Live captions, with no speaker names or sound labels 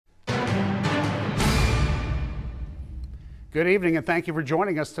Good evening and thank you for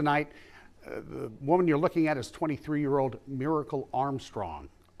joining us tonight. The woman you're looking at is 23-year-old Miracle Armstrong.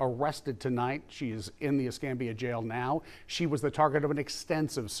 Arrested tonight. She is in the Escambia jail now. She was the target of an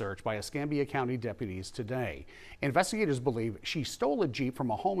extensive search by Escambia County deputies today. Investigators believe she stole a Jeep from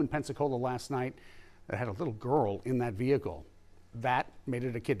a home in Pensacola last night that had a little girl in that vehicle. That made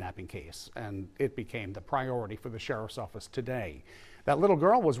it a kidnapping case, and it became the priority for the sheriff's office today. That little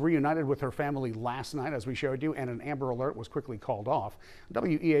girl was reunited with her family last night, as we showed you, and an Amber Alert was quickly called off.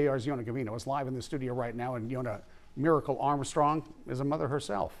 WEAR's Yona Gavino is live in the studio right now, and Yona, Miracle Armstrong is a mother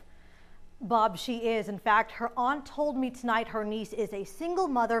herself. Bob, she is. In fact, her aunt told me tonight her niece is a single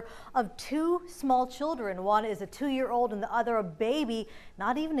mother of two small children. One is a 2-year-old and the other a baby,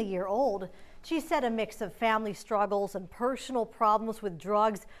 not even a year old. She said a mix of family struggles and personal problems with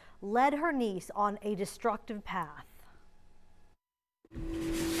drugs led her niece on a destructive path.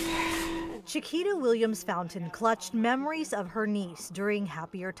 Chiquita Williams Fountain clutched memories of her niece during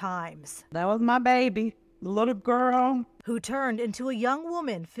happier times. That was my baby, the little girl. Who turned into a young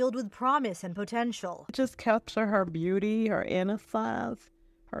woman filled with promise and potential. Just capture her beauty, her innocence,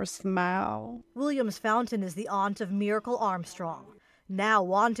 her smile. Williams Fountain is the aunt of Miracle Armstrong, now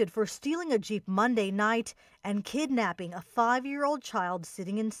wanted for stealing a Jeep Monday night and kidnapping a 5-year-old child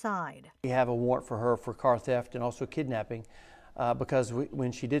sitting inside. We have a warrant for her for car theft and also kidnapping because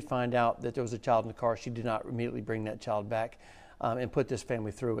when she did find out that there was a child in the car, she did not immediately bring that child back and put this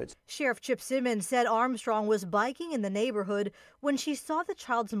family through it. Sheriff Chip Simmons said Armstrong was biking in the neighborhood when she saw the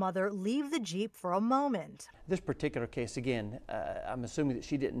child's mother leave the Jeep for a moment. This particular case, again, I'm assuming that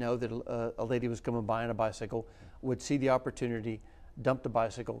she didn't know that a lady was coming by on a bicycle, would see the opportunity, dump the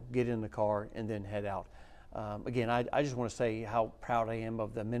bicycle, get in the car, and then head out. Again, I just want to say how proud I am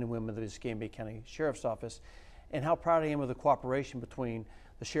of the men and women of the Escambia County Sheriff's Office and how proud I am of the cooperation between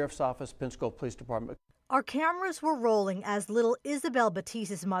the Sheriff's Office, Pensacola Police Department. Our cameras were rolling as little Isabel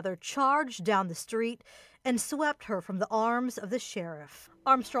Batista's mother charged down the street and swept her from the arms of the sheriff.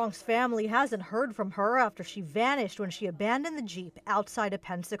 Armstrong's family hasn't heard from her after she vanished when she abandoned the Jeep outside a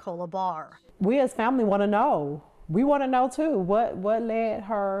Pensacola bar. We as family want to know. We want to know too what led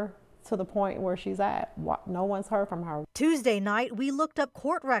her to the point where she's at. No one's heard from her. Tuesday night, we looked up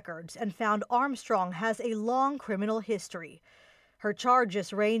court records and found Armstrong has a long criminal history. Her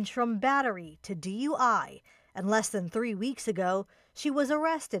charges range from battery to DUI, and less than 3 weeks ago, she was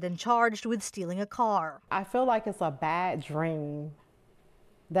arrested and charged with stealing a car. I feel like it's a bad dream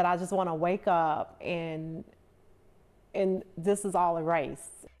that I just want to wake up and this is all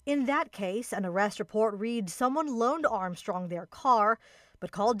erased. In that case, an arrest report reads someone loaned Armstrong their car,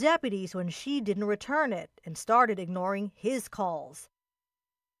 but called deputies when she didn't return it and started ignoring his calls.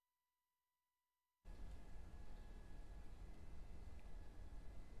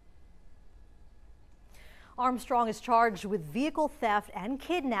 Armstrong is charged with vehicle theft and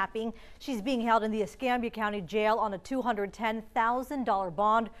kidnapping. She's being held in the Escambia County Jail on a $210,000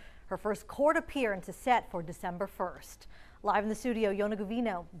 bond. Her first court appearance is set for December 1st. Live in the studio, Yona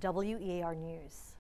Gavino, WEAR News.